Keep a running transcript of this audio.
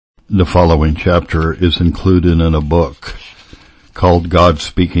The following chapter is included in a book called God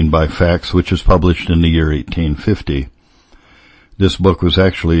Speaking by Facts, which is published in the year 1850. This book was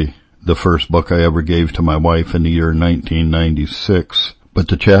actually the first book I ever gave to my wife in the year 1996, but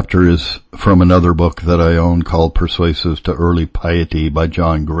the chapter is from another book that I own called Persuasives to Early Piety by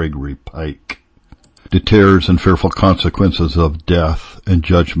John Gregory Pike. The terrors and fearful consequences of death and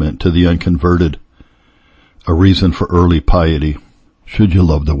judgment to the unconverted, a reason for early piety. Should you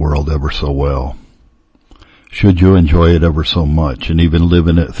love the world ever so well? Should you enjoy it ever so much, and even live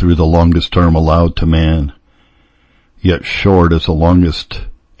in it through the longest term allowed to man, yet short as the longest,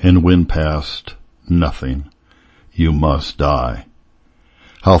 and when past, nothing, you must die.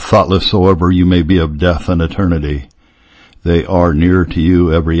 How thoughtless soever you may be of death and eternity, they are near to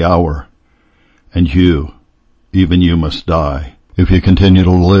you every hour, and you, even you, must die. If you continue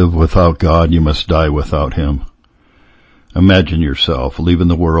to live without God, you must die without Him. Imagine yourself leaving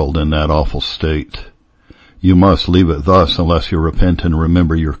the world in that awful state. You must leave it thus unless you repent and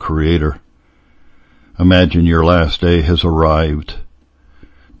remember your Creator. Imagine your last day has arrived.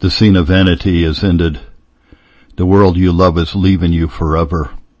 The scene of vanity is ended. The world you love is leaving you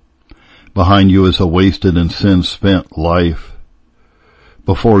forever. Behind you is a wasted and sin-spent life.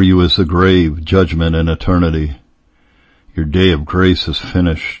 Before you is the grave, judgment, and eternity. Your day of grace is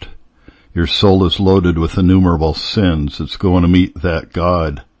finished. Your soul is loaded with innumerable sins. It's going to meet that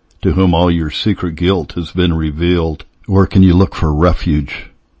God to whom all your secret guilt has been revealed. Where can you look for refuge?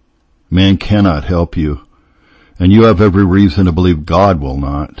 Man cannot help you, and you have every reason to believe God will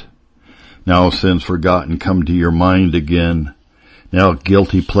not. Now sins forgotten come to your mind again. Now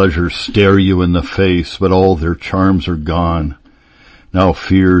guilty pleasures stare you in the face, but all their charms are gone. Now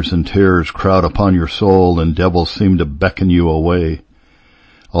fears and terrors crowd upon your soul, and devils seem to beckon you away.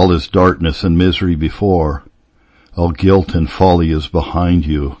 All is darkness and misery before. All guilt and folly is behind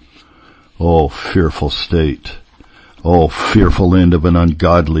you. Oh, fearful state. Oh, fearful end of an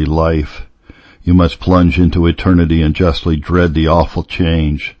ungodly life. You must plunge into eternity and justly dread the awful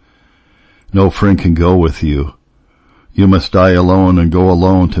change. No friend can go with you. You must die alone and go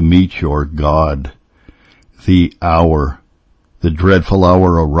alone to meet your God. The hour, the dreadful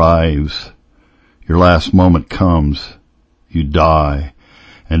hour arrives. Your last moment comes. You die.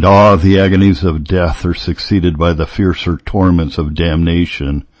 And the agonies of death are succeeded by the fiercer torments of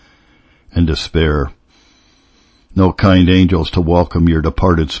damnation and despair. No kind angels to welcome your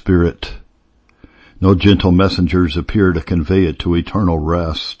departed spirit. No gentle messengers appear to convey it to eternal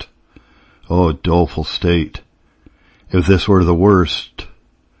rest. Oh, doleful state! If this were the worst,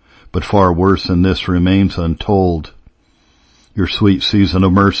 but far worse than this remains untold. Your sweet season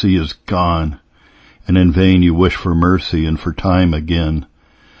of mercy is gone, and in vain you wish for mercy and for time again.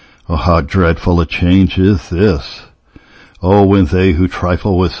 Oh, how dreadful a change is this! Oh, when they who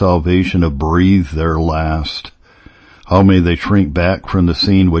trifle with salvation have breathed their last, how may they shrink back from the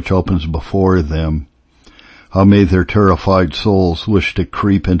scene which opens before them? How may their terrified souls wish to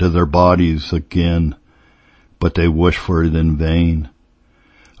creep into their bodies again, but they wish for it in vain.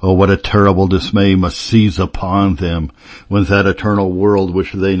 Oh, what a terrible dismay must seize upon them when that eternal world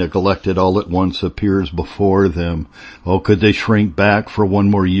which they neglected all at once appears before them. Oh, could they shrink back for one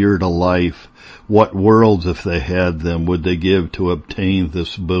more year to life? What worlds, if they had them, would they give to obtain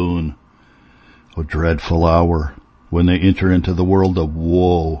this boon? Oh, dreadful hour, when they enter into the world of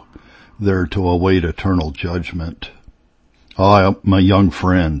woe, there to await eternal judgment. Ah, my young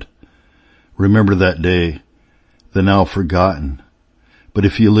friend, remember that day, the now forgotten. But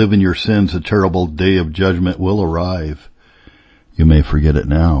if you live in your sins, a terrible day of judgment will arrive. You may forget it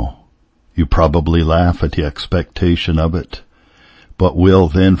now. You probably laugh at the expectation of it, but will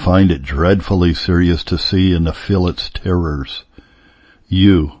then find it dreadfully serious to see and to feel its terrors.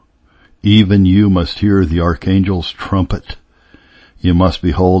 You, even you, must hear the archangel's trumpet. You must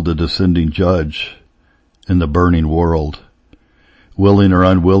behold the descending judge in the burning world. Willing or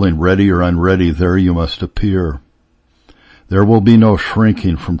unwilling, ready or unready, there you must appear. There will be no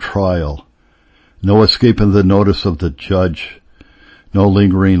shrinking from trial, no escaping the notice of the judge, no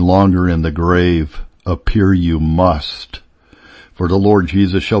lingering longer in the grave. Appear you must, for the Lord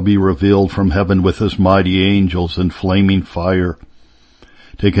Jesus shall be revealed from heaven with his mighty angels in flaming fire,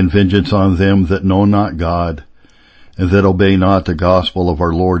 taking vengeance on them that know not God, and that obey not the gospel of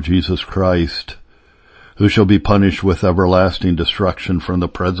our Lord Jesus Christ, who shall be punished with everlasting destruction from the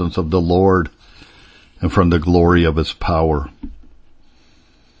presence of the Lord, and from the glory of his power.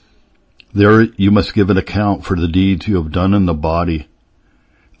 There you must give an account for the deeds you have done in the body.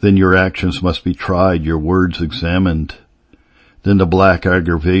 Then your actions must be tried, your words examined. Then the black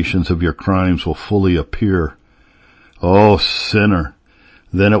aggravations of your crimes will fully appear. O sinner,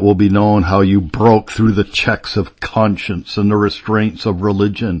 Then it will be known how you broke through the checks of conscience and the restraints of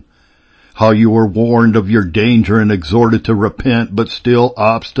religion, how you were warned of your danger and exhorted to repent, but still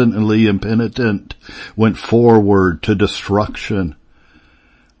obstinately impenitent went forward to destruction.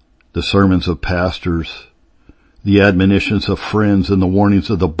 The sermons of pastors, the admonitions of friends, and the warnings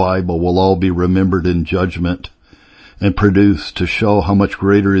of the Bible will all be remembered in judgment and produced to show how much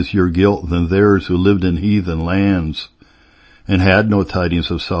greater is your guilt than theirs who lived in heathen lands and had no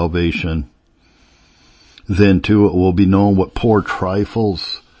tidings of salvation. Then too it will be known what poor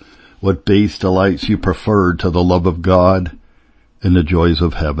trifles, what base delights you preferred to the love of God and the joys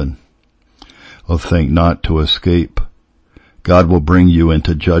of heaven. Oh, think not to escape. God will bring you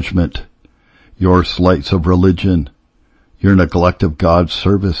into judgment. Your slights of religion, your neglect of God's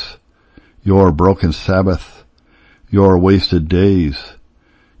service, your broken Sabbath, your wasted days,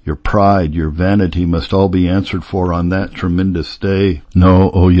 your pride, your vanity must all be answered for on that tremendous day.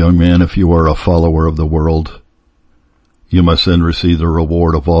 No, O young man, if you are a follower of the world, you must then receive the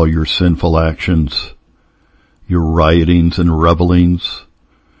reward of all your sinful actions, your riotings and revelings,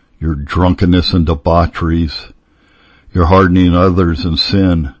 your drunkenness and debaucheries, your hardening others in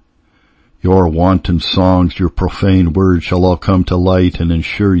sin, your wanton songs, your profane words shall all come to light and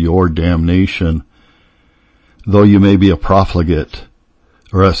ensure your damnation. Though you may be a profligate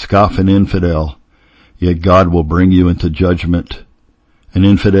or a scoffing infidel, yet God will bring you into judgment. An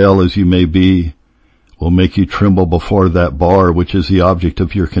infidel as you may be will make you tremble before that bar which is the object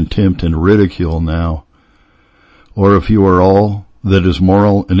of your contempt and ridicule now. Or if you are all that is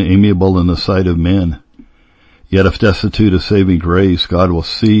moral and amiable in the sight of men, yet if destitute of saving grace, God will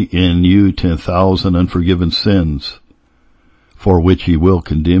see in you 10,000 unforgiven sins, for which he will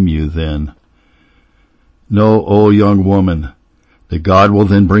condemn you then. Know, O young woman, that God will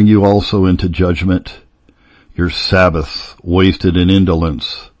then bring you also into judgment, your Sabbaths wasted in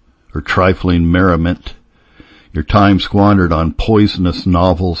indolence or trifling merriment, your time squandered on poisonous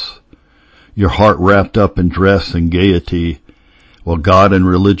novels, your heart wrapped up in dress and gaiety, while God and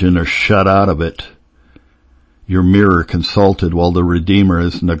religion are shut out of it, your mirror consulted while the Redeemer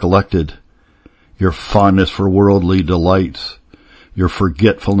is neglected, your fondness for worldly delights, your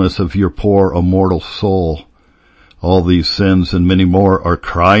forgetfulness of your poor immortal soul. All these sins and many more are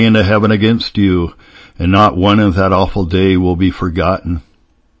crying to heaven against you, and not one in that awful day will be forgotten.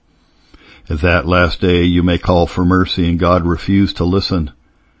 At that last day you may call for mercy, and God refuse to listen,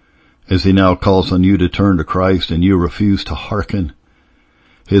 as he now calls on you to turn to Christ, and you refuse to hearken.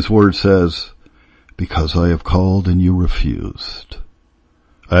 His word says, because I have called and you refused.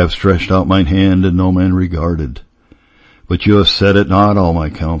 I have stretched out mine hand and no man regarded. But you have set at naught all my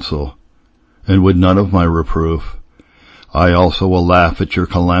counsel, and would none of my reproof. I also will laugh at your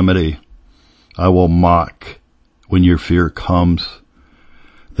calamity. I will mock when your fear comes.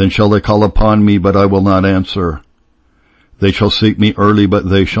 Then shall they call upon me, but I will not answer. They shall seek me early, but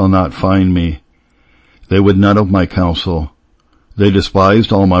they shall not find me. They would none of my counsel. They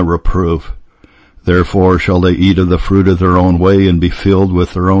despised all my reproof. Therefore shall they eat of the fruit of their own way, and be filled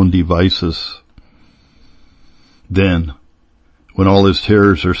with their own devices. Then, when all his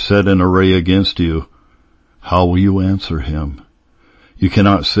terrors are set in array against you, how will you answer him? You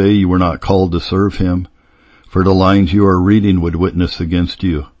cannot say you were not called to serve him, for the lines you are reading would witness against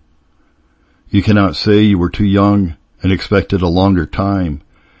you. You cannot say you were too young and expected a longer time,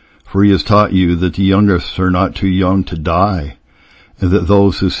 for he has taught you that the youngest are not too young to die, and that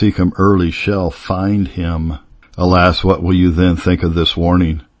those who seek him early shall find him. Alas, what will you then think of this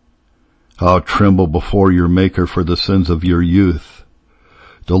warning? How tremble before your Maker for the sins of your youth.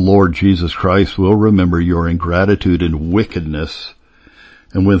 The Lord Jesus Christ will remember your ingratitude and wickedness,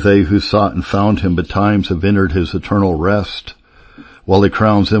 and when they who sought and found him betimes have entered his eternal rest, while he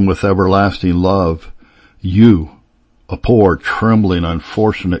crowns them with everlasting love, you, a poor, trembling,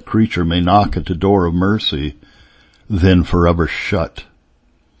 unfortunate creature, may knock at the door of mercy, then forever shut.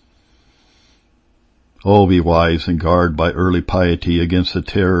 Oh, be wise and guard by early piety against the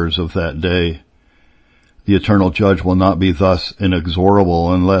terrors of that day. The eternal judge will not be thus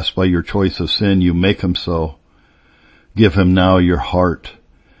inexorable unless by your choice of sin you make him so. Give him now your heart,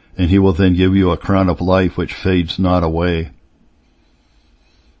 and he will then give you a crown of life which fades not away.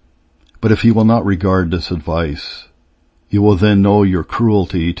 But if you will not regard this advice, you will then know your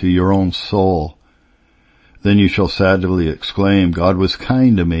cruelty to your own soul. Then you shall sadly exclaim, God was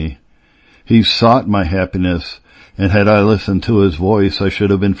kind to me. He sought my happiness, and had I listened to his voice, I should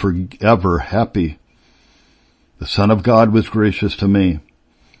have been forever happy. The Son of God was gracious to me.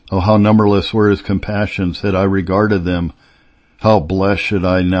 Oh, how numberless were his compassions had I regarded them. How blessed should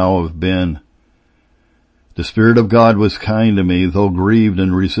I now have been. The Spirit of God was kind to me, though grieved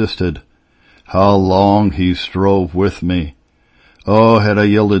and resisted. How long he strove with me. Oh, had I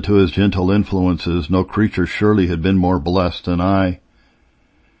yielded to his gentle influences, no creature surely had been more blessed than I.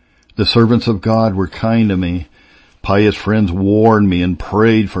 The servants of God were kind to me. Pious friends warned me and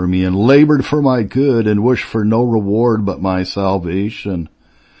prayed for me and labored for my good and wished for no reward but my salvation.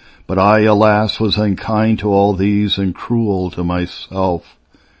 But I, alas, was unkind to all these and cruel to myself.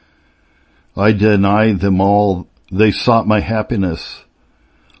 I denied them all. They sought my happiness.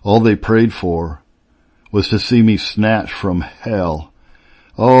 All they prayed for was to see me snatched from hell.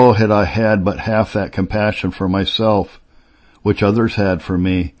 Oh, had I had but half that compassion for myself, which others had for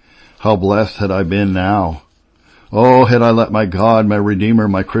me, how blessed had I been now. Oh, had I let my God, my Redeemer,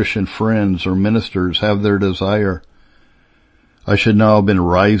 my Christian friends or ministers have their desire, I should now have been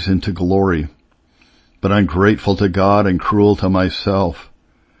rising to glory. But ungrateful to God and cruel to myself,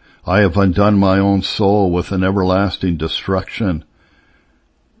 I have undone my own soul with an everlasting destruction.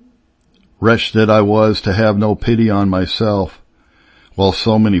 Wretched that I was to have no pity on myself, while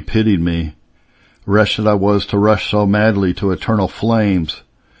so many pitied me. Wretched I was to rush so madly to eternal flames,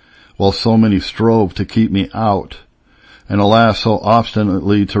 while so many strove to keep me out. And alas, so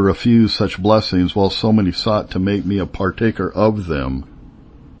obstinately to refuse such blessings, while so many sought to make me a partaker of them.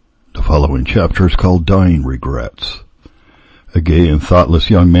 The following chapter is called Dying Regrets. A gay and thoughtless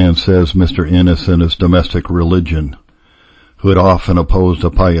young man says Mr. Innes in his domestic religion, who had often opposed a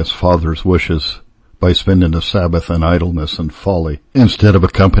pious father's wishes by spending the Sabbath in idleness and folly, instead of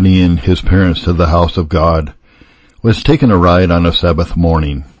accompanying his parents to the house of God, was taking a ride on a Sabbath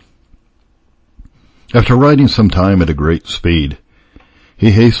morning. After riding some time at a great speed,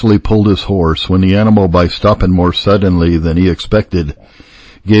 he hastily pulled his horse when the animal, by stopping more suddenly than he expected,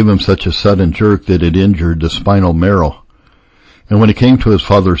 gave him such a sudden jerk that it injured the spinal marrow. And when he came to his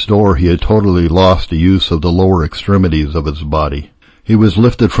father's door, he had totally lost the use of the lower extremities of his body. He was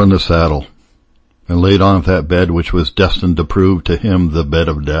lifted from the saddle and laid on that bed which was destined to prove to him the bed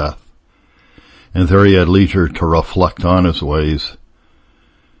of death. And there he had leisure to reflect on his ways.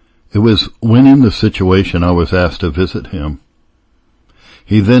 It was when in the situation I was asked to visit him.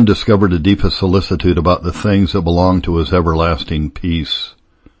 He then discovered the deepest solicitude about the things that belonged to his everlasting peace.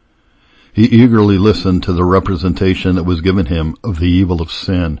 He eagerly listened to the representation that was given him of the evil of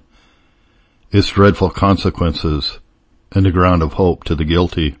sin, its dreadful consequences, and the ground of hope to the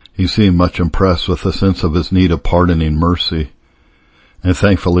guilty. He seemed much impressed with the sense of his need of pardoning mercy, and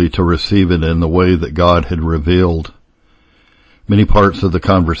thankfully to receive it in the way that God had revealed. Many parts of the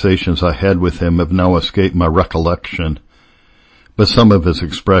conversations I had with him have now escaped my recollection, but some of his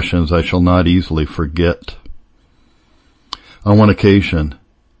expressions I shall not easily forget. On one occasion,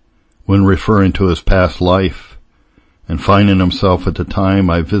 when referring to his past life, and finding himself at the time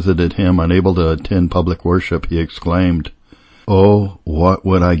I visited him unable to attend public worship, he exclaimed, "Oh, what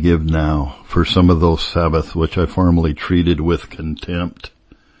would I give now for some of those Sabbaths which I formerly treated with contempt."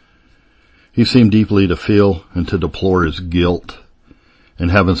 He seemed deeply to feel and to deplore his guilt, and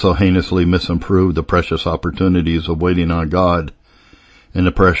having so heinously misimproved the precious opportunities of waiting on God, and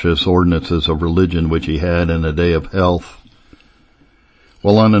the precious ordinances of religion which he had in a day of health.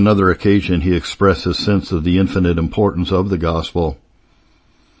 While on another occasion he expressed his sense of the infinite importance of the gospel,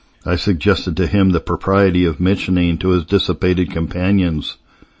 I suggested to him the propriety of mentioning to his dissipated companions,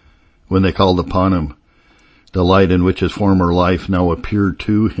 when they called upon him, the light in which his former life now appeared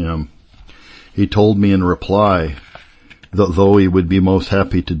to him. He told me in reply that though he would be most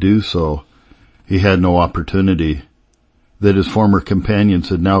happy to do so, he had no opportunity, that his former companions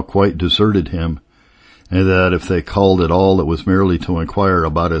had now quite deserted him, and that if they called at all it was merely to inquire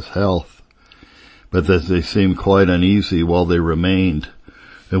about his health, but that they seemed quite uneasy while they remained,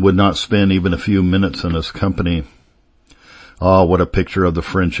 and would not spend even a few minutes in his company. Ah, what a picture of the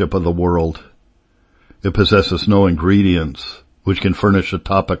friendship of the world! It possesses no ingredients which can furnish a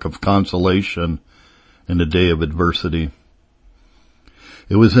topic of consolation in a day of adversity.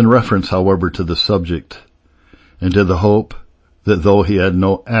 It was in reference, however, to the subject, and to the hope that though he had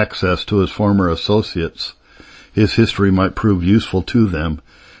no access to his former associates, his history might prove useful to them,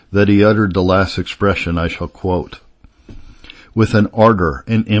 that he uttered the last expression I shall quote. With an ardor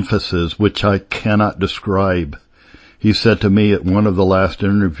and emphasis which I cannot describe, he said to me at one of the last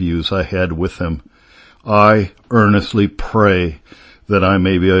interviews I had with him, "I earnestly pray that I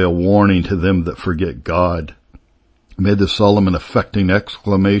may be a warning to them that forget God." Made the solemn and affecting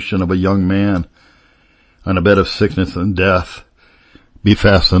exclamation of a young man on a bed of sickness and death be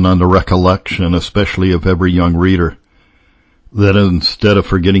fastened on the recollection, especially of every young reader, that instead of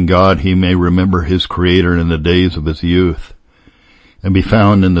forgetting God, he may remember his Creator in the days of his youth, and be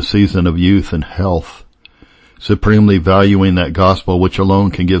found in the season of youth and health, supremely valuing that gospel which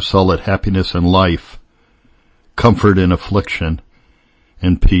alone can give solid happiness in life, comfort in affliction,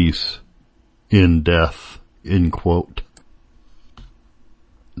 and peace in death." End quote.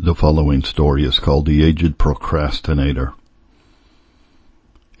 The following story is called The Aged Procrastinator.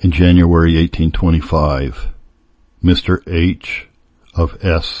 In January 1825, Mr. H. of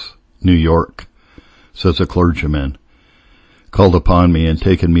S., New York, says a clergyman, called upon me and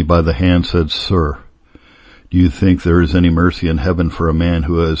taking me by the hand said, "Sir, do you think there is any mercy in heaven for a man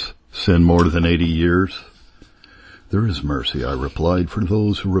who has sinned more than 80 years? "There is mercy," I replied, "for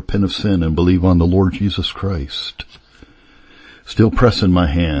those who repent of sin and believe on the Lord Jesus Christ." Still pressing my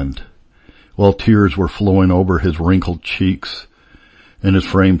hand, while tears were flowing over his wrinkled cheeks and his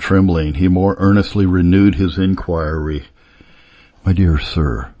frame trembling, he more earnestly renewed his inquiry. "My dear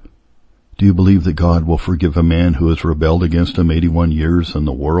sir, do you believe that God will forgive a man who has rebelled against him 81 years in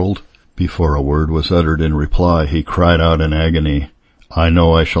the world?" Before a word was uttered in reply, he cried out in agony, "I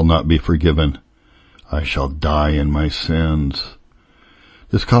know I shall not be forgiven. I shall die in my sins."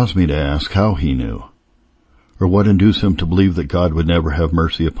 This caused me to ask how he knew, or what induced him to believe that God would never have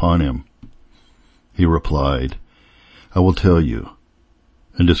mercy upon him. He replied, "I will tell you,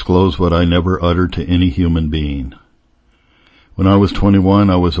 and disclose what I never uttered to any human being. When I was 21,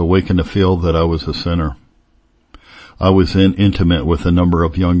 I was awakened to feel that I was a sinner. I was then intimate with a number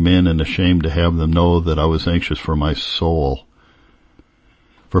of young men and ashamed to have them know that I was anxious for my soul.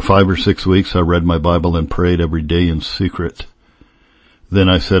 For 5 or 6 weeks I read my Bible and prayed every day in secret. Then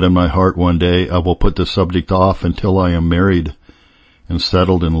I said in my heart one day, I will put the subject off until I am married and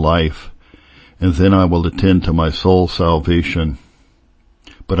settled in life, and then I will attend to my soul's salvation.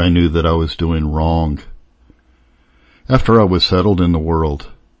 But I knew that I was doing wrong. After I was settled in the world,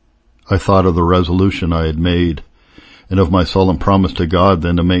 I thought of the resolution I had made and of my solemn promise to God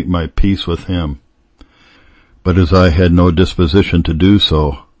then to make my peace with him. But as I had no disposition to do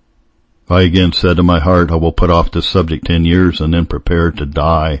so, I again said in my heart, I will put off this subject 10 years and then prepare to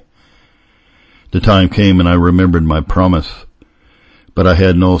die. The time came and I remembered my promise, but I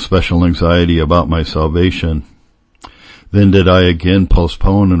had no special anxiety about my salvation. Then did I again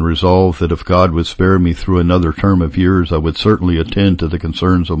postpone and resolve that if God would spare me through another term of years, I would certainly attend to the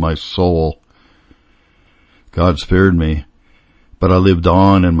concerns of my soul. God spared me, but I lived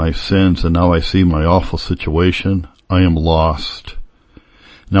on in my sins, and now I see my awful situation. I am lost.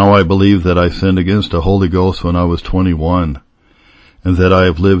 Now I believe that I sinned against the Holy Ghost when I was 21, and that I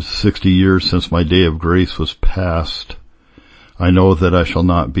have lived 60 years since my day of grace was past. I know that I shall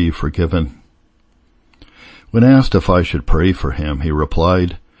not be forgiven. When asked if I should pray for him, he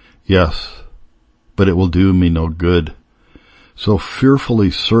replied, "Yes, but it will do me no good." So fearfully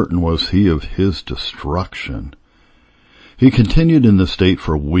certain was he of his destruction. He continued in this state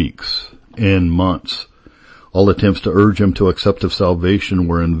for weeks and months. All attempts to urge him to accept of salvation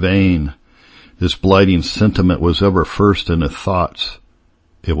were in vain. This blighting sentiment was ever first in his thoughts.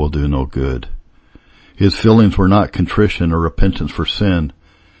 It will do no good. His feelings were not contrition or repentance for sin,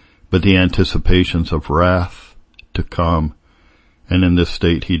 but the anticipations of wrath to come, and in this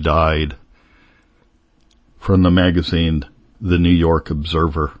state he died. From the magazine, The New York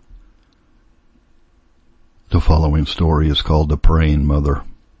Observer. The following story is called The Praying Mother.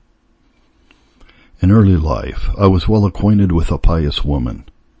 In early life, I was well acquainted with a pious woman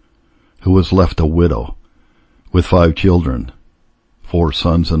who was left a widow with 5 children, 4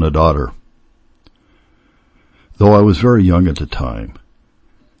 sons and a daughter. Though I was very young at the time,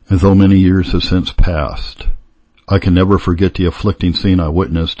 and though many years have since passed, I can never forget the afflicting scene I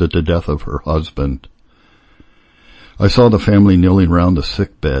witnessed at the death of her husband. I saw the family kneeling round the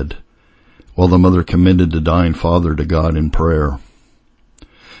sick bed, while the mother commended the dying father to God in prayer.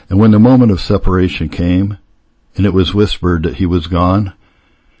 And when the moment of separation came, and it was whispered that he was gone,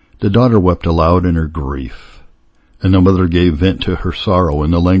 the daughter wept aloud in her grief, and the mother gave vent to her sorrow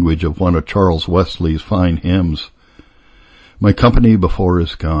in the language of one of Charles Wesley's fine hymns. My company before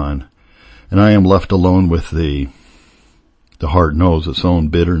is gone, and I am left alone with thee. The heart knows its own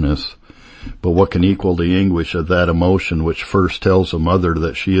bitterness, but what can equal the anguish of that emotion which first tells a mother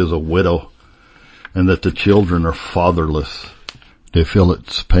that she is a widow, and that the children are fatherless? They feel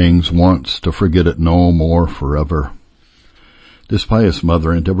its pangs once, to forget it no more forever. This pious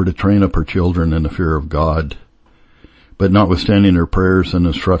mother endeavored to train up her children in the fear of God, but notwithstanding her prayers and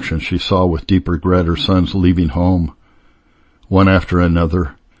instructions, she saw with deep regret her sons leaving home, one after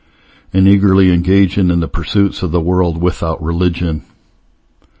another, and eagerly engaging in the pursuits of the world without religion.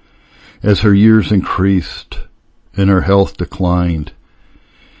 As her years increased and her health declined,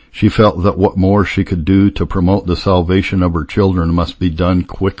 she felt that what more she could do to promote the salvation of her children must be done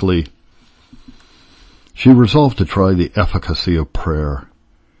quickly. She resolved to try the efficacy of prayer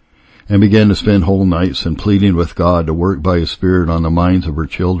and began to spend whole nights in pleading with God to work by His Spirit on the minds of her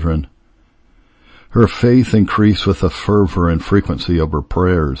children. Her faith increased with the fervor and frequency of her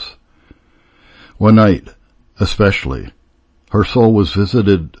prayers. One night, especially, her soul was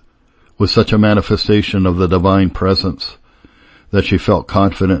visited with such a manifestation of the divine presence that she felt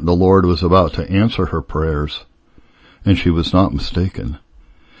confident the Lord was about to answer her prayers, and she was not mistaken.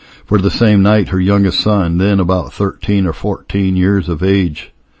 For the same night, her youngest son, then about 13 or 14 years of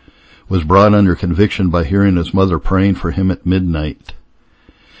age, was brought under conviction by hearing his mother praying for him at midnight.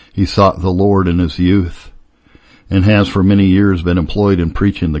 He sought the Lord in his youth, and has for many years been employed in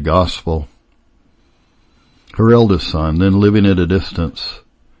preaching the gospel. Her eldest son, then living at a distance,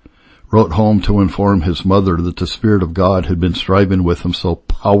 wrote home to inform his mother that the Spirit of God had been striving with him so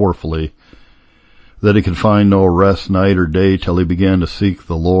powerfully that he could find no rest night or day till he began to seek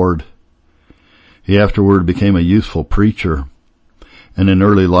the Lord. He afterward became a useful preacher, and in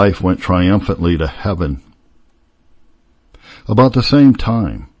early life went triumphantly to heaven. About the same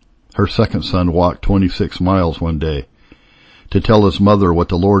time, her second son walked 26 miles one day to tell his mother what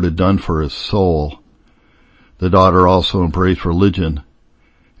the Lord had done for his soul. The daughter also embraced religion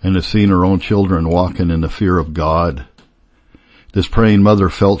and has seen her own children walking in the fear of God. This praying mother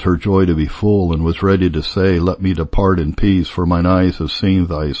felt her joy to be full and was ready to say, "Let me depart in peace, for mine eyes have seen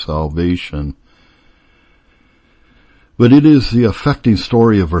thy salvation." But it is the affecting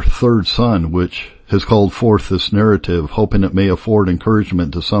story of her third son which has called forth this narrative, hoping it may afford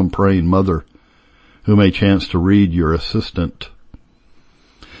encouragement to some praying mother who may chance to read your assistant.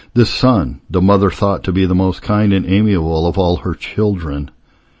 This son, the mother thought to be the most kind and amiable of all her children.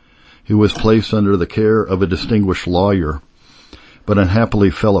 He was placed under the care of a distinguished lawyer, but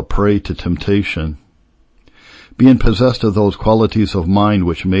unhappily fell a prey to temptation. Being possessed of those qualities of mind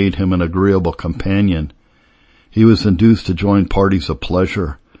which made him an agreeable companion, he was induced to join parties of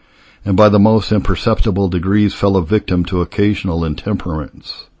pleasure, and by the most imperceptible degrees fell a victim to occasional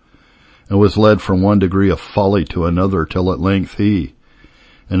intemperance, and was led from one degree of folly to another, till at length he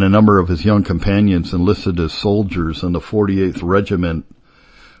and a number of his young companions enlisted as soldiers in the 48th Regiment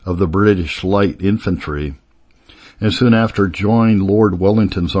of the British Light Infantry, and soon after joined Lord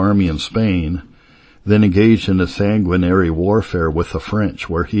Wellington's army in Spain, then engaged in a sanguinary warfare with the French,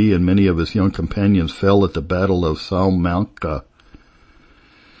 where he and many of his young companions fell at the Battle of Salamanca.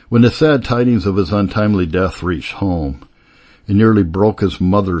 When the sad tidings of his untimely death reached home, it nearly broke his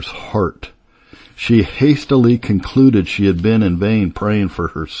mother's heart. She hastily concluded she had been in vain praying for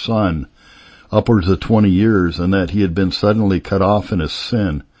her son upwards of 20 years, and that he had been suddenly cut off in his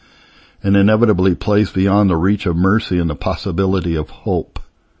sin, and inevitably placed beyond the reach of mercy and the possibility of hope.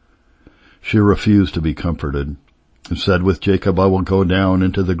 She refused to be comforted, and said, "With Jacob I will go down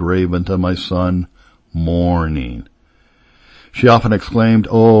into the grave unto my son, mourning." She often exclaimed,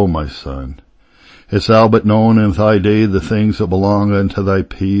 "O my son, hast thou but known in thy day the things that belong unto thy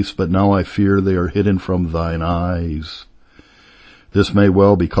peace, but now I fear they are hidden from thine eyes." This may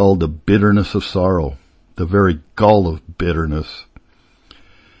well be called the bitterness of sorrow, the very gall of bitterness.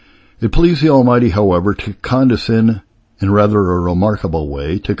 It pleased the Almighty, however, to condescend in rather a remarkable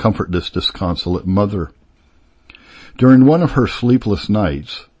way to comfort this disconsolate mother. During one of her sleepless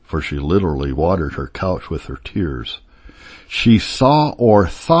nights, for she literally watered her couch with her tears, she saw, or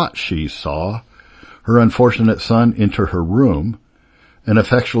thought she saw, her unfortunate son enter her room and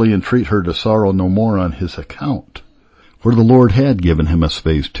effectually entreat her to sorrow no more on his account. For the Lord had given him a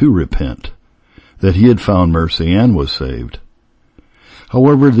space to repent, that he had found mercy and was saved.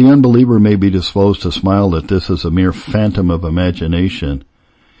 However, the unbeliever may be disposed to smile at this as a mere phantom of imagination.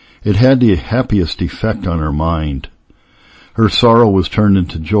 It had the happiest effect on her mind. Her sorrow was turned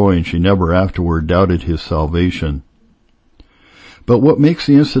into joy, and she never afterward doubted his salvation. But what makes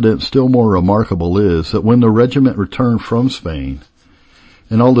the incident still more remarkable is that when the regiment returned from Spain,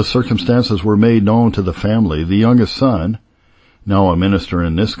 and all the circumstances were made known to the family, the youngest son, now a minister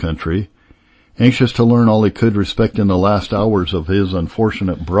in this country, anxious to learn all he could respecting the last hours of his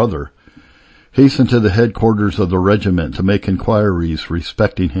unfortunate brother, hastened to the headquarters of the regiment to make inquiries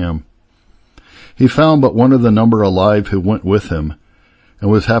respecting him. He found but one of the number alive who went with him,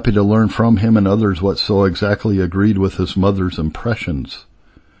 and was happy to learn from him and others what so exactly agreed with his mother's impressions.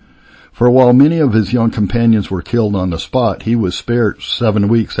 For while many of his young companions were killed on the spot, he was spared 7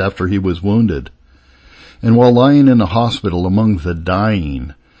 weeks after he was wounded. And while lying in the hospital among the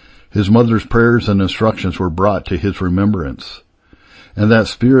dying, his mother's prayers and instructions were brought to his remembrance, and that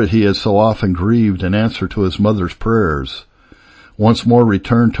spirit he had so often grieved in answer to his mother's prayers once more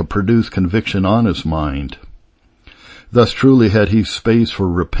returned to produce conviction on his mind. Thus truly had he space for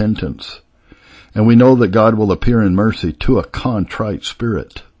repentance, And we know that God will appear in mercy to a contrite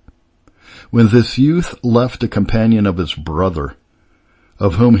spirit. When this youth left the companion of his brother,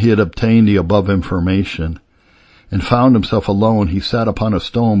 of whom he had obtained the above information, and found himself alone, he sat upon a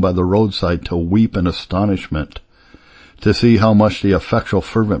stone by the roadside to weep in astonishment, to see how much the effectual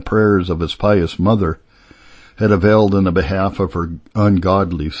fervent prayers of his pious mother had availed in the behalf of her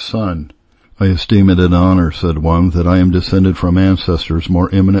ungodly son. I esteem it an honor, said one, that I am descended from ancestors more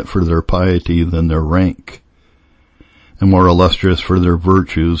eminent for their piety than their rank, and more illustrious for their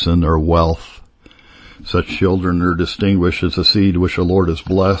virtues than their wealth. Such children are distinguished as a seed which the Lord has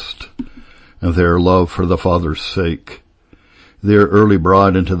blessed, and they are loved for the Father's sake. They are early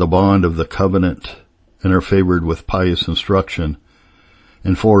brought into the bond of the covenant, and are favored with pious instruction,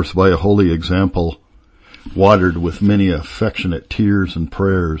 enforced by a holy example, watered with many affectionate tears and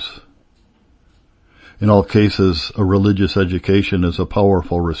prayers. In all cases, a religious education is a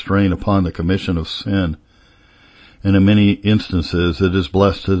powerful restraint upon the commission of sin, and in many instances it is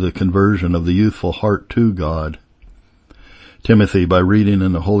blessed to the conversion of the youthful heart to God. Timothy, by reading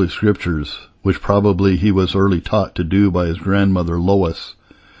in the Holy Scriptures, which probably he was early taught to do by his grandmother Lois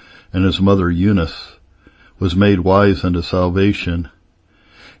and his mother Eunice, was made wise unto salvation.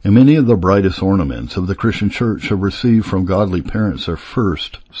 And many of the brightest ornaments of the Christian church have received from godly parents their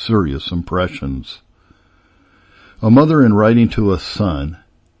first serious impressions. A mother, in writing to a son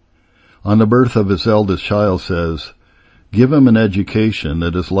on the birth of his eldest child, says, "Give him an education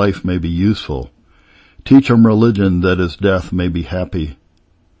that his life may be useful. Teach him religion that his death may be happy."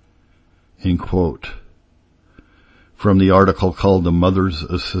 End quote. From the article called The Mother's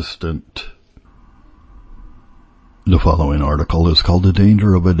Assistant. The following article is called The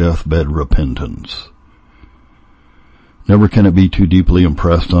Danger of a Deathbed Repentance. Never can it be too deeply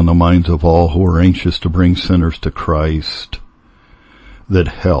impressed on the minds of all who are anxious to bring sinners to Christ that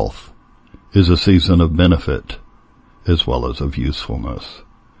health is a season of benefit as well as of usefulness.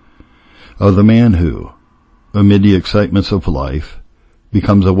 Of the man who, amid the excitements of life,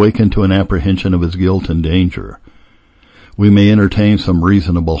 becomes awakened to an apprehension of his guilt and danger, we may entertain some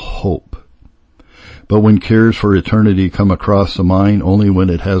reasonable hope. But when cares for eternity come across the mind only when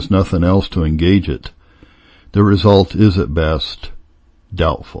it has nothing else to engage it, the result is at best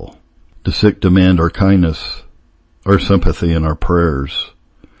doubtful. The sick demand our kindness, our sympathy, and our prayers.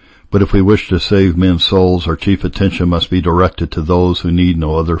 But if we wish to save men's souls, our chief attention must be directed to those who need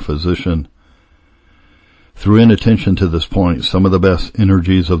no other physician. Through inattention to this point, some of the best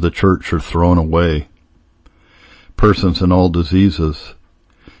energies of the church are thrown away. Persons in all diseases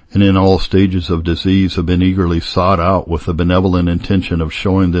and in all stages of disease have been eagerly sought out with the benevolent intention of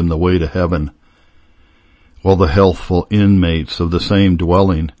showing them the way to heaven, while the healthful inmates of the same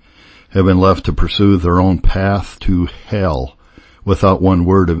dwelling have been left to pursue their own path to hell without one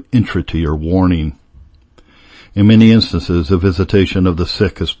word of entreaty or warning. In many instances, the visitation of the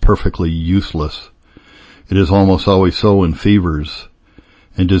sick is perfectly useless. It is almost always so in fevers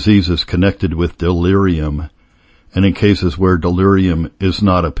and diseases connected with delirium, and in cases where delirium is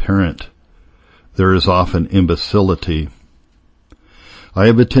not apparent, there is often imbecility. I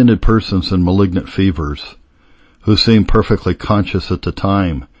have attended persons in malignant fevers who seemed perfectly conscious at the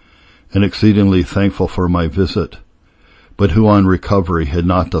time and exceedingly thankful for my visit, but who on recovery had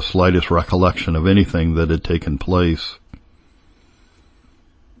not the slightest recollection of anything that had taken place.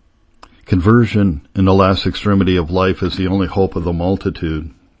 Conversion in the last extremity of life is the only hope of the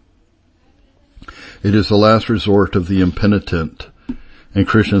multitude. It is the last resort of the impenitent, and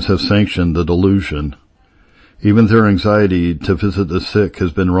Christians have sanctioned the delusion. Even their anxiety to visit the sick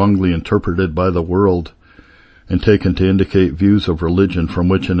has been wrongly interpreted by the world and taken to indicate views of religion from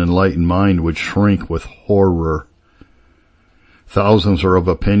which an enlightened mind would shrink with horror. Thousands are of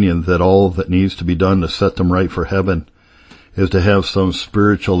opinion that all that needs to be done to set them right for heaven is to have some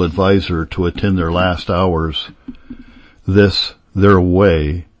spiritual advisor to attend their last hours. This, their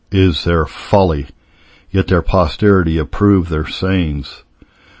way, is their folly, yet their posterity approve their sayings.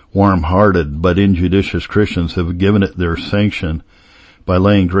 Warm-hearted but injudicious Christians have given it their sanction by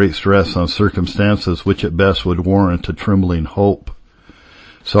laying great stress on circumstances which at best would warrant a trembling hope.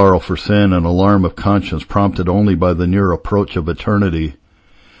 Sorrow for sin and alarm of conscience prompted only by the near approach of eternity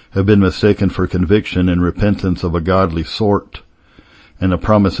have been mistaken for conviction and repentance of a godly sort, and the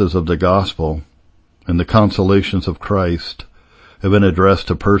promises of the gospel and the consolations of Christ have been addressed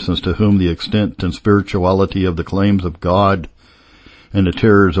to persons to whom the extent and spirituality of the claims of God and the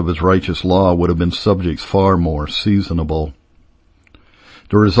terrors of his righteous law would have been subjects far more seasonable.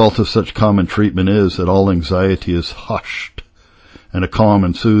 The result of such common treatment is that all anxiety is hushed, and a calm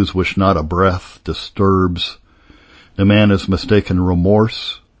ensues which not a breath disturbs. The man has mistaken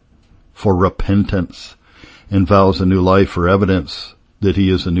remorse for repentance and vows a new life for evidence that he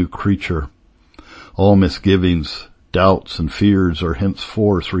is a new creature. All misgivings, doubts, and fears are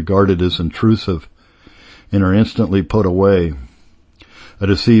henceforth regarded as intrusive and are instantly put away. A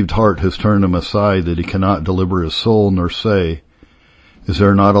deceived heart has turned him aside that he cannot deliver his soul nor say, "Is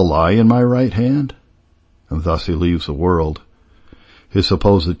there not a lie in my right hand?" And thus he leaves the world. His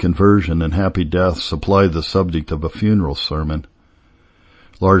supposed conversion and happy death supply the subject of a funeral sermon.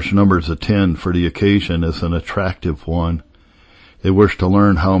 Large numbers attend for the occasion as an attractive one. They wish to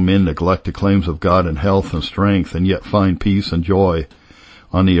learn how men neglect the claims of God in health and strength and yet find peace and joy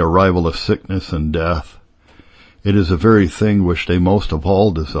on the arrival of sickness and death. It is the very thing which they most of all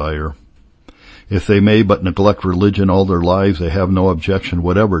desire. If they may but neglect religion all their lives, they have no objection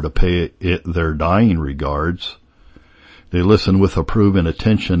whatever to pay it their dying regards. They listen with approving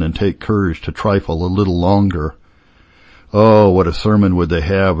attention and take courage to trifle a little longer. Oh, what a sermon would they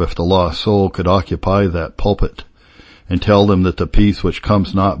have if the lost soul could occupy that pulpit and tell them that the peace which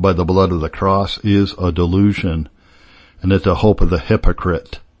comes not by the blood of the cross is a delusion, and that the hope of the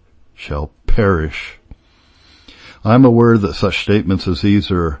hypocrite shall perish. I am aware that such statements as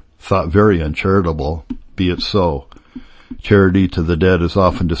these are thought very uncharitable. Be it so. Charity to the dead is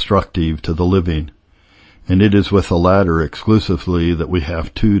often destructive to the living, and it is with the latter exclusively that we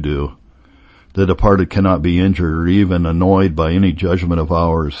have to do. The departed cannot be injured or even annoyed by any judgment of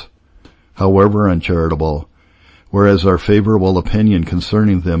ours, however uncharitable, whereas our favorable opinion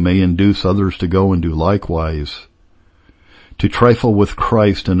concerning them may induce others to go and do likewise. To trifle with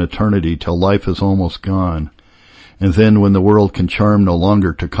Christ in eternity till life is almost gone, and then when the world can charm no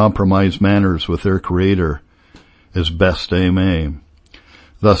longer to compromise manners with their Creator, as best they may.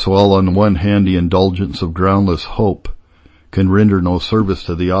 Thus, while on one hand the indulgence of groundless hope can render no service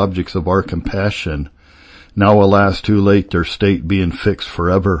to the objects of our compassion, now alas too late, their state being fixed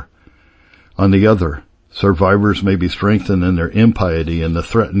forever. On the other, survivors may be strengthened in their impiety and the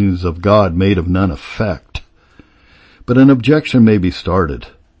threatenings of God made of none effect. But an objection may be started.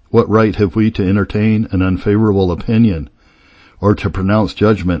 What right have we to entertain an unfavorable opinion, or to pronounce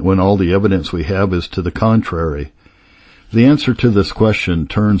judgment when all the evidence we have is to the contrary? The answer to this question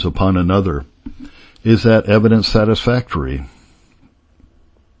turns upon another. Is that evidence satisfactory?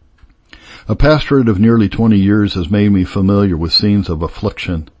 A pastorate of nearly 20 years has made me familiar with scenes of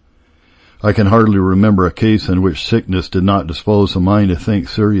affliction. I can hardly remember a case in which sickness did not dispose the mind to think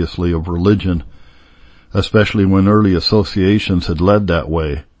seriously of religion, especially when early associations had led that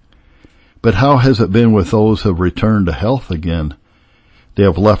way. But how has it been with those who have returned to health again? They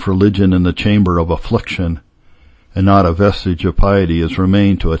have left religion in the chamber of affliction, and not a vestige of piety has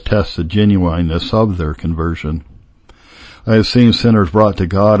remained to attest the genuineness of their conversion. I have seen sinners brought to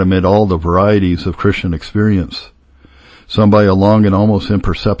God amid all the varieties of Christian experience, some by a long and almost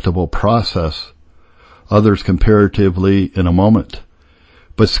imperceptible process, others comparatively in a moment.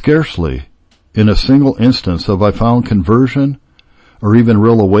 But scarcely in a single instance have I found conversion, or even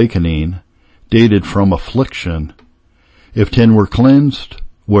real awakening, dated from affliction. If 10 were cleansed,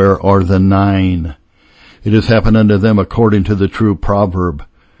 where are the 9? It has happened unto them according to the true proverb.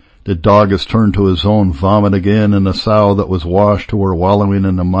 The dog is turned to his own vomit again, and the sow that was washed to her wallowing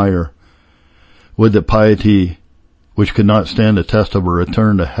in the mire. Would that piety, which could not stand the test of a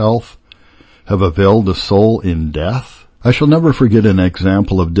return to health, have availed the soul in death? I shall never forget an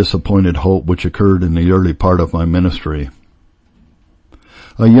example of disappointed hope which occurred in the early part of my ministry.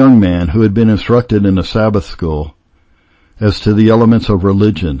 A young man who had been instructed in a Sabbath school as to the elements of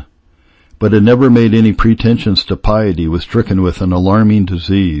religion, but had never made any pretensions to piety, was stricken with an alarming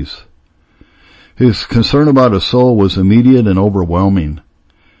disease. His concern about his soul was immediate and overwhelming.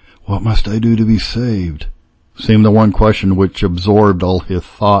 What must I do to be saved? Seemed the one question which absorbed all his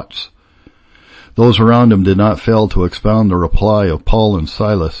thoughts. Those around him did not fail to expound the reply of Paul and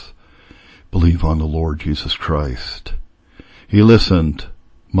Silas. Believe on the Lord Jesus Christ. He listened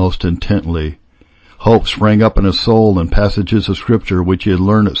most intently. Hope sprang up in his soul, and passages of Scripture which he had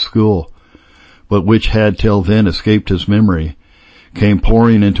learned at school, but which had till then escaped his memory, came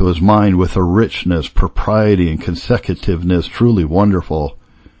pouring into his mind with a richness, propriety, and consecutiveness truly wonderful.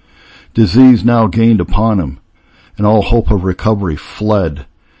 Disease now gained upon him, and all hope of recovery fled.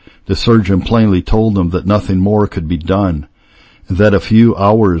 The surgeon plainly told him that nothing more could be done, and that a few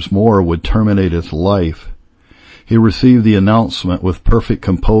hours more would terminate his life. He received the announcement with perfect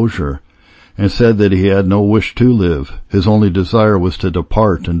composure, and said that he had no wish to live. His only desire was to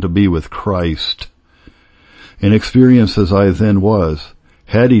depart and to be with Christ. Inexperienced as I then was,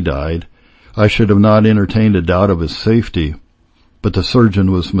 had he died, I should have not entertained a doubt of his safety. But the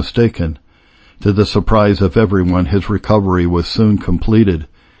surgeon was mistaken. To the surprise of everyone, his recovery was soon completed,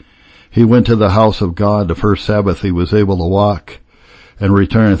 He went to the house of God the first Sabbath he was able to walk, and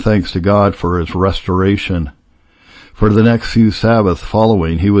returned thanks to God for his restoration. For the next few Sabbaths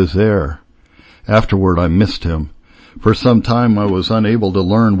following, he was there. Afterward I missed him. For some time I was unable to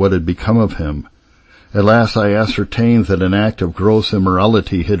learn what had become of him. At last I ascertained that an act of gross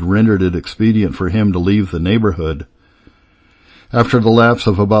immorality had rendered it expedient for him to leave the neighborhood. After the lapse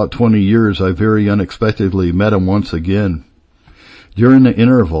of about 20 years, I very unexpectedly met him once again. During the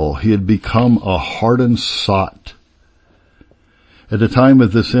interval, he had become a hardened sot. At the time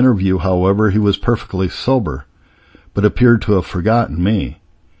of this interview, however, he was perfectly sober, but appeared to have forgotten me.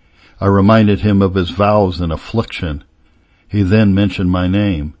 I reminded him of his vows and affliction. He then mentioned my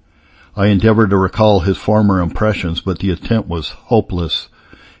name. I endeavored to recall his former impressions, but the attempt was hopeless.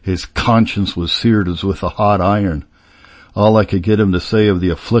 His conscience was seared as with a hot iron. All I could get him to say of the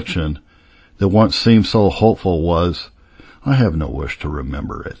affliction that once seemed so hopeful was, "I have no wish to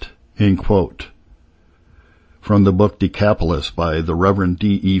remember it." End quote. From the book Decapolis by the Reverend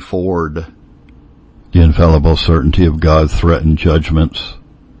D.E. Ford. The infallible certainty of God's threatened judgments.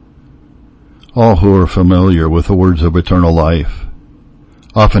 All who are familiar with the words of eternal life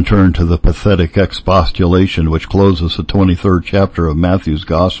often turn to the pathetic expostulation which closes the 23rd chapter of Matthew's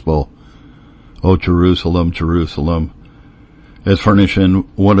Gospel, "O Jerusalem, Jerusalem," as furnishing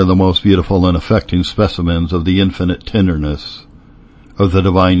one of the most beautiful and affecting specimens of the infinite tenderness of the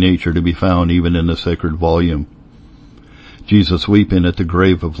divine nature to be found even in the sacred volume. Jesus weeping at the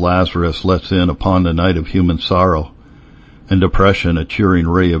grave of Lazarus lets in upon the night of human sorrow and depression a cheering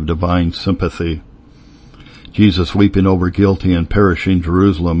ray of divine sympathy. Jesus weeping over guilty and perishing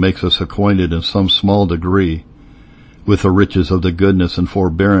Jerusalem makes us acquainted in some small degree with the riches of the goodness and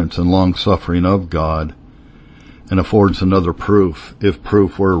forbearance and long-suffering of God, and affords another proof, if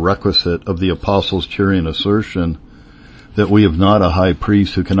proof were requisite, of the apostles' cheering assertion that we have not a high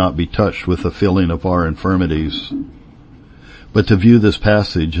priest who cannot be touched with the feeling of our infirmities. But to view this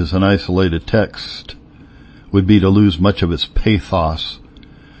passage as an isolated text would be to lose much of its pathos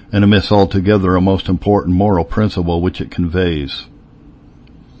and to miss altogether a most important moral principle which it conveys.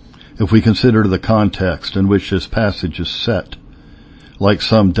 If we consider the context in which this passage is set, like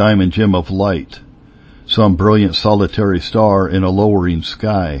some diamond gem of light, some brilliant solitary star in a lowering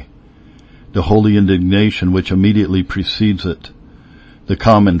sky, the holy indignation which immediately precedes it, the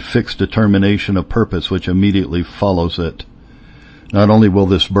common fixed determination of purpose which immediately follows it. Not only will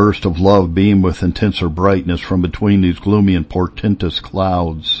this burst of love beam with intenser brightness from between these gloomy and portentous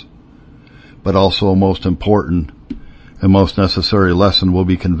clouds, but also a most important and most necessary lesson will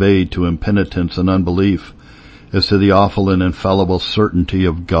be conveyed to impenitence and unbelief as to the awful and infallible certainty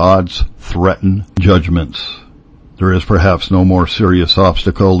of God's threatened judgments. There is perhaps no more serious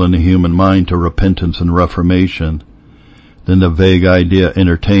obstacle in the human mind to repentance and reformation than the vague idea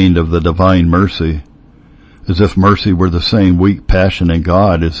entertained of the divine mercy, as if mercy were the same weak passion in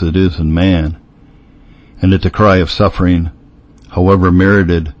God as it is in man, and that the cry of suffering, however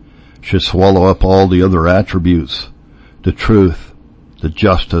merited, should swallow up all the other attributes, the truth, the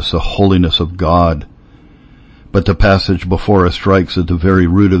justice, the holiness of God. But the passage before us strikes at the very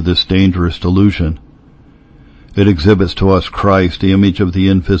root of this dangerous delusion. It exhibits to us Christ, the image of the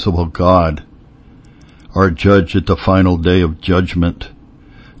invisible God, our judge at the final day of judgment,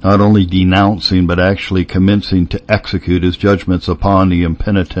 not only denouncing but actually commencing to execute his judgments upon the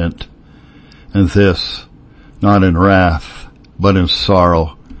impenitent, and this, not in wrath, but in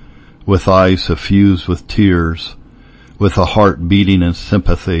sorrow, with eyes suffused with tears, with a heart beating in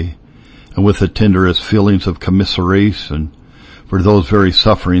sympathy, and with the tenderest feelings of commiseration for those very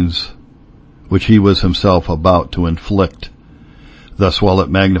sufferings which he was himself about to inflict. Thus, while it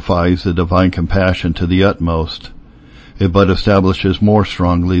magnifies the divine compassion to the utmost, it but establishes more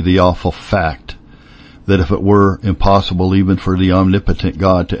strongly the awful fact that if it were impossible even for the omnipotent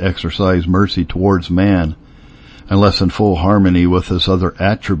God to exercise mercy towards man, unless in full harmony with his other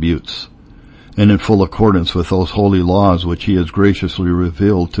attributes, and in full accordance with those holy laws which he has graciously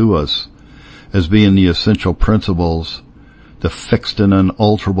revealed to us, as being the essential principles, the fixed and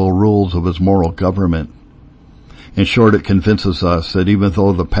unalterable rules of his moral government. In short, it convinces us that even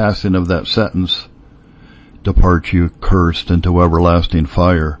though the passing of that sentence, "Depart you cursed into everlasting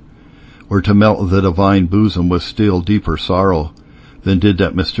fire," were to melt the divine bosom with still deeper sorrow than did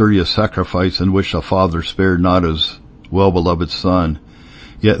that mysterious sacrifice in which the Father spared not his well-beloved Son,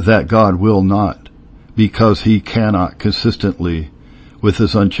 yet that God will not, because he cannot consistently, with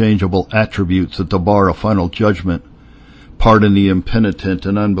his unchangeable attributes at the bar of final judgment, pardon the impenitent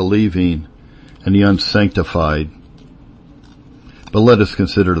and unbelieving and the unsanctified. But let us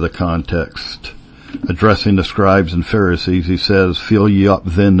consider the context. Addressing the scribes and Pharisees, he says, "Fill ye up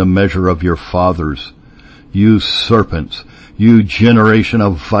then the measure of your fathers, you serpents, you generation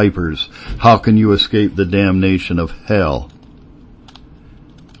of vipers. How can you escape the damnation of hell?"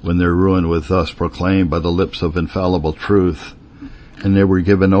 When their ruin was thus proclaimed by the lips of infallible truth, and they were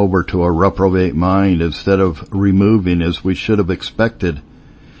given over to a reprobate mind, instead of removing as we should have expected,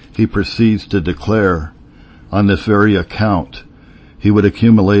 he proceeds to declare, on this very account, he would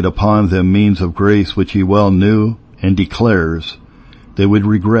accumulate upon them means of grace which he well knew, and declares, they would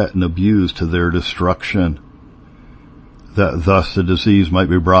regret and abuse to their destruction, that thus the disease might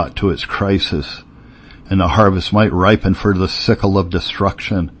be brought to its crisis, and the harvest might ripen for the sickle of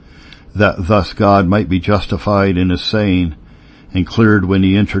destruction, that thus God might be justified in his saying, and cleared when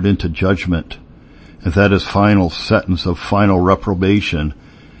he entered into judgment, and that his final sentence of final reprobation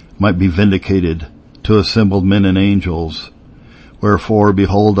might be vindicated to assembled men and angels. Wherefore,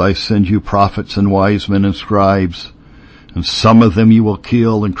 behold, I send you prophets and wise men and scribes, and some of them you will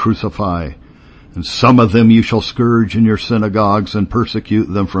kill and crucify, and some of them you shall scourge in your synagogues and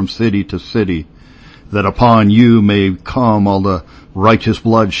persecute them from city to city, that upon you may come all the righteous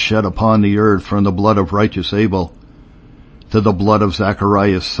blood shed upon the earth, from the blood of righteous Abel to the blood of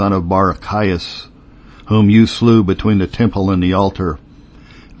Zacharias son of Barachias, whom you slew between the temple and the altar.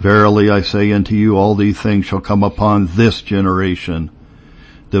 Verily I say unto you, all these things shall come upon this generation.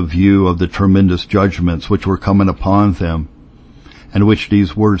 The view of the tremendous judgments which were coming upon them, and which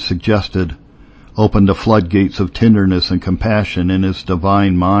these words suggested, opened the floodgates of tenderness and compassion in his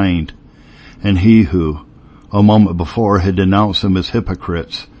divine mind, and he who, a moment before, had denounced them as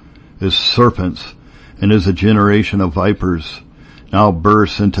hypocrites, as serpents, and as a generation of vipers, now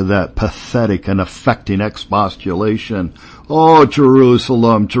bursts into that pathetic and affecting expostulation. "Oh,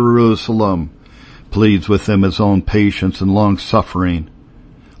 Jerusalem, Jerusalem," pleads with them his own patience and long-suffering,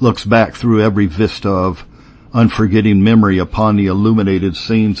 looks back through every vista of unforgetting memory upon the illuminated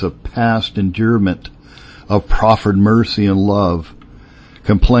scenes of past endurement, of proffered mercy and love,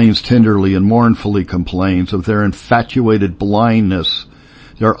 complains tenderly and mournfully complains of their infatuated blindness,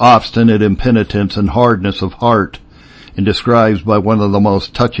 their obstinate impenitence and hardness of heart, and describes by one of the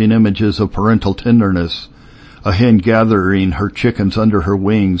most touching images of parental tenderness a hen gathering her chickens under her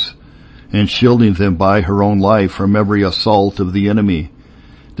wings and shielding them by her own life from every assault of the enemy,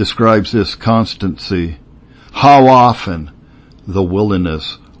 describes this constancy. How often the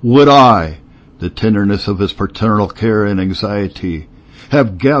willingness, would I, the tenderness of his paternal care and anxiety,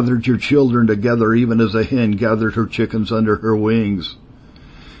 have gathered your children together even as a hen gathered her chickens under her wings.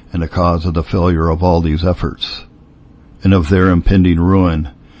 And the cause of the failure of all these efforts, and of their impending ruin,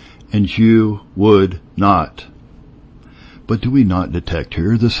 and you would not. But do we not detect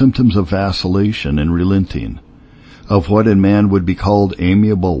here the symptoms of vacillation and relenting, of what in man would be called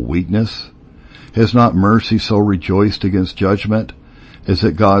amiable weakness? Has not mercy so rejoiced against judgment, as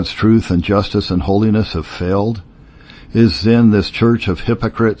that God's truth and justice and holiness have failed? Is then this church of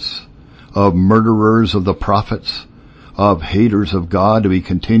hypocrites, of murderers of the prophets, of haters of God to be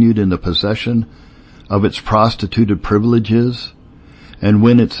continued in the possession of its prostituted privileges, and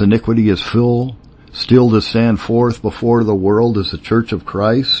when its iniquity is full, still to stand forth before the world as the church of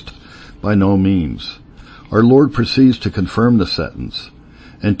Christ? By no means. Our Lord proceeds to confirm the sentence,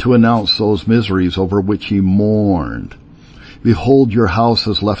 and to announce those miseries over which he mourned. Behold, your house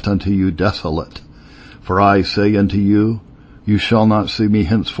is left unto you desolate. For I say unto you, you shall not see me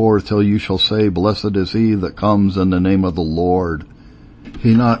henceforth till you shall say, Blessed is he that comes in the name of the Lord.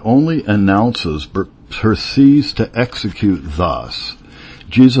 He not only announces, but proceeds to execute thus.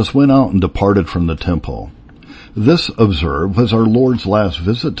 Jesus went out and departed from the temple. This, observe, was our Lord's last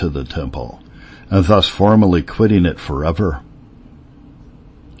visit to the temple, and thus formally quitting it forever.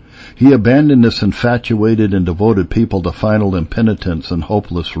 He abandoned this infatuated and devoted people to final impenitence and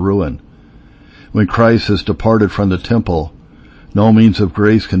hopeless ruin. When Christ has departed from the temple, no means of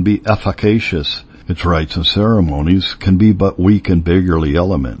grace can be efficacious. Its rites and ceremonies can be but weak and beggarly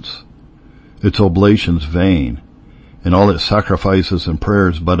elements. Its oblations vain, and all its sacrifices and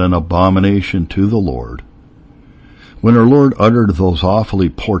prayers but an abomination to the Lord. When our Lord uttered those awfully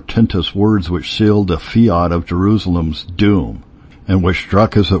portentous words which sealed the fiat of Jerusalem's doom, and which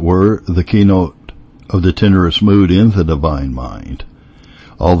struck, as it were, the keynote of the tenderest mood in the divine mind,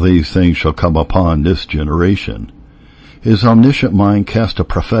 all these things shall come upon this generation, his omniscient mind cast a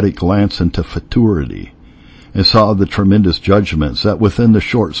prophetic glance into futurity, and saw the tremendous judgments that within the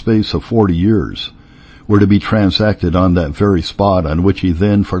short space of 40 years were to be transacted on that very spot on which he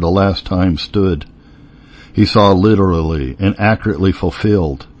then for the last time stood. He saw literally and accurately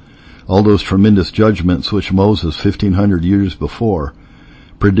fulfilled all those tremendous judgments which Moses 1,500 years before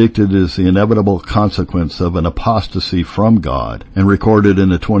predicted as the inevitable consequence of an apostasy from God, and recorded in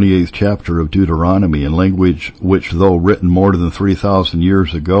the 28th chapter of Deuteronomy in language which, though written more than 3,000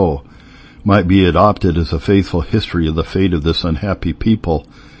 years ago, might be adopted as a faithful history of the fate of this unhappy people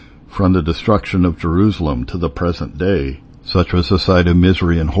from the destruction of Jerusalem to the present day. Such was the sight of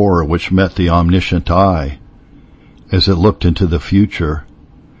misery and horror which met the omniscient eye as it looked into the future,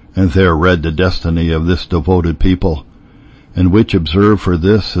 and there read the destiny of this devoted people, and which, observe for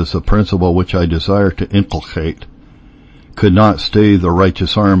this is the principle which I desire to inculcate, could not stay the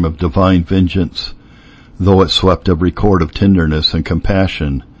righteous arm of divine vengeance, though it swept every chord of tenderness and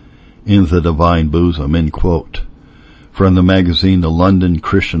compassion in the divine bosom. End quote. From the magazine The London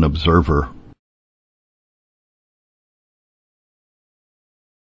Christian Observer.